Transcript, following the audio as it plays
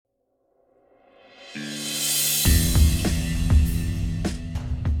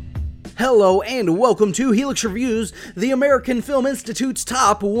Hello and welcome to Helix Reviews, the American Film Institute's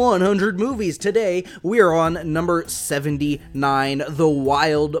top 100 movies. Today, we are on number 79, The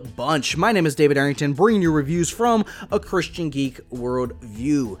Wild Bunch. My name is David Arrington, bringing you reviews from a Christian Geek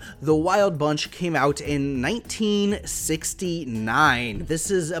worldview. The Wild Bunch came out in 1969.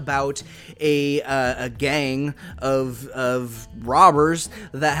 This is about a gang of robbers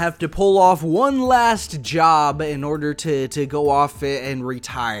that have to pull off one last job in order to go off and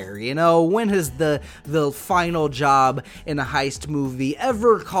retire. You know, when has the final job in a heist movie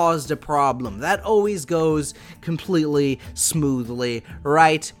ever caused a problem? That always goes completely smoothly,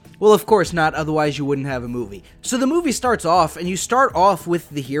 right? Well, of course not, otherwise you wouldn't have a movie. So the movie starts off, and you start off with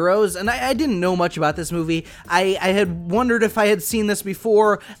the heroes, and I didn't know much about this movie. I had wondered if I had seen this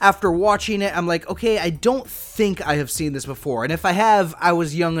before. After watching it, I'm like, okay, I don't think I have seen this before, and if I have, I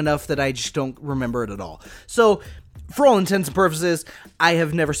was young enough that I just don't remember it at all. So, for all intents and purposes, I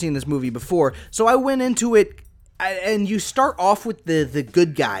have never seen this movie before, so I went into it, and you start off with the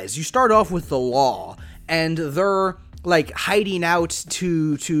good guys. You start off with the law, and they're like hiding out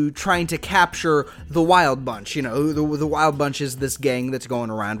to trying to capture the Wild Bunch. You know, the Wild Bunch is this gang that's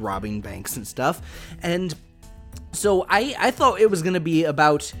going around robbing banks and stuff, and so I thought it was going to be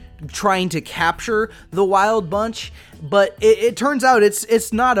about trying to capture the Wild Bunch, but it turns out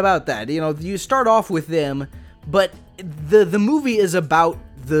it's not about that. You know, you start off with them, but the movie is about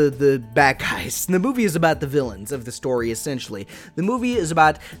the bad guys. The movie is about the villains of the story, essentially. The movie is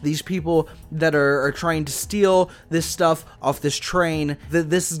about these people that are trying to steal this stuff off this train.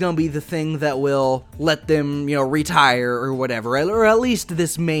 This is going to be the thing that will let them, you know, retire or whatever. Or at least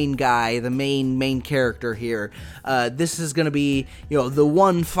this main guy, the main character here. This is going to be, you know, the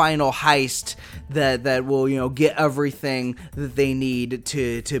one final heist that will, you know, get everything that they need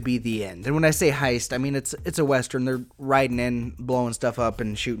to be the end. And when I say heist, I mean it's a Western. They're riding in, blowing stuff up,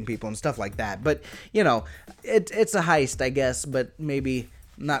 and shooting people and stuff like that. But, you know, it's a heist, I guess, but maybe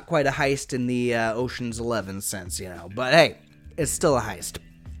not quite a heist in the Ocean's 11 sense, you know. But hey, it's still a heist.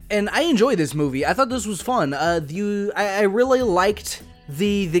 And I enjoyed this movie. I thought this was fun. I really liked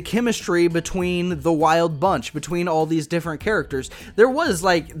the chemistry between the Wild Bunch, between all these different characters. There was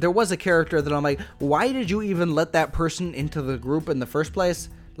a character that I'm like, why did you even let that person into the group in the first place?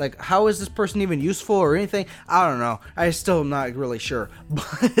 Like, how is this person even useful or anything? I don't know. I still am not really sure.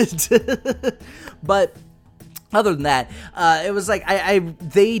 But other than that, it was like,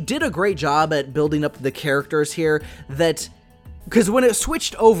 they did a great job at building up the characters here that... Because when it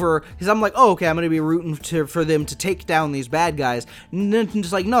switched over, because I'm like, oh, okay, I'm going to be rooting for them to take down these bad guys. And then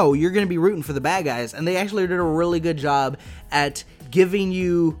just like, no, you're going to be rooting for the bad guys. And they actually did a really good job at giving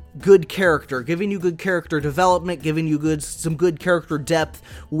you good character development, giving you some good character depth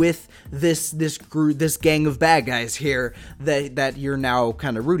with this gang of bad guys here that you're now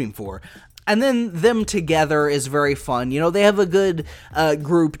kind of rooting for. And then them together is very fun. You know, they have a good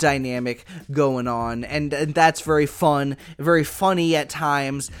group dynamic going on, and that's very fun, very funny at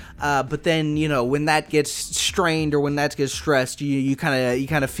times. But then, you know, when that gets strained or when that gets stressed, you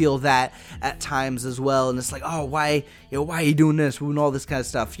kind of feel that at times as well. And it's like, oh, why are you doing this? And all this kind of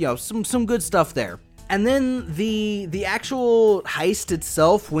stuff. You know, some good stuff there. And then the actual heist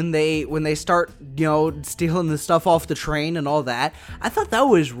itself, when they start, you know, stealing the stuff off the train and all that, I thought that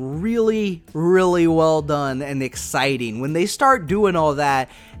was really, really well done and exciting. When they start doing all that,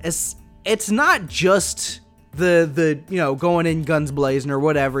 it's not just the you know, going in guns blazing or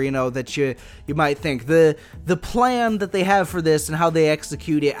whatever, you know, that you might think. The plan that they have for this and how they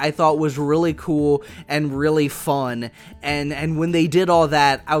execute it, I thought was really cool and really fun. And when they did all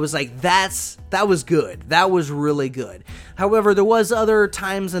that, I was like, that was good. That was really good. However, there was other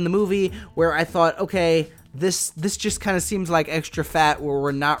times in the movie where I thought, okay, this just kind of seems like extra fat, where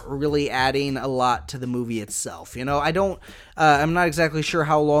we're not really adding a lot to the movie itself. You know, I'm not exactly sure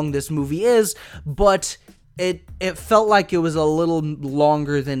how long this movie is, but it felt like it was a little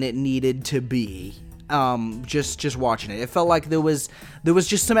longer than it needed to be. Just watching it, it felt like there was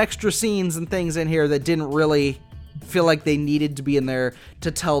just some extra scenes and things in here that didn't really feel like they needed to be in there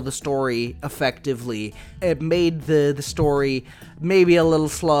to tell the story effectively. It made the story maybe a little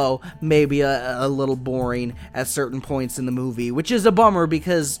slow, maybe a little boring at certain points in the movie, which is a bummer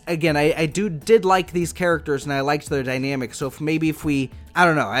because, again, I did like these characters and I liked their dynamic. So if we, I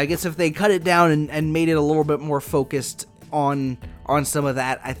don't know, I guess if they cut it down and made it a little bit more focused on some of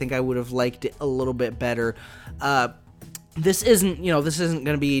that, I think I would have liked it a little bit better. This isn't going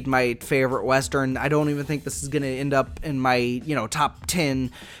to be my favorite Western. I don't even think this is going to end up in my, top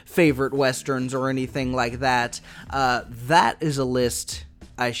 10 favorite Westerns or anything like that. That is a list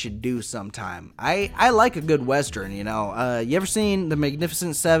I should do sometime. I like a good Western, you ever seen The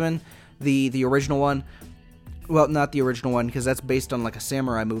Magnificent Seven? the original one. Well, not the original one, because that's based on like a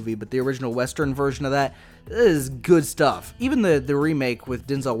samurai movie, but the original Western version of that is good stuff. Even the remake with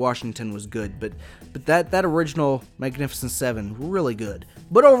Denzel Washington was good, but that original Magnificent Seven, really good.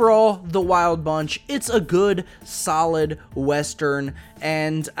 But overall, The Wild Bunch, it's a good, solid Western,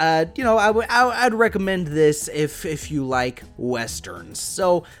 and, I'd recommend this if you like Westerns.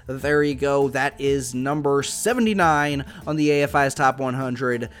 So, there you go, that is number 79 on the AFI's Top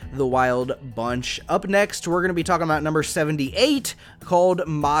 100, The Wild Bunch. Up next, we're going to be talking about number 78, called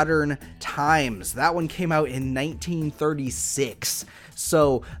Modern Times. That one came out in 1936.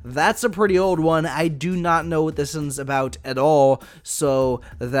 So that's a pretty old one. I do not know what this one's about at all, so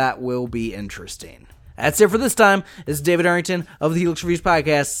that will be interesting. That's it for this time. This is David Arrington of the Helix Reviews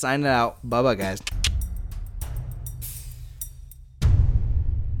Podcast, signing out. Bye-bye, guys.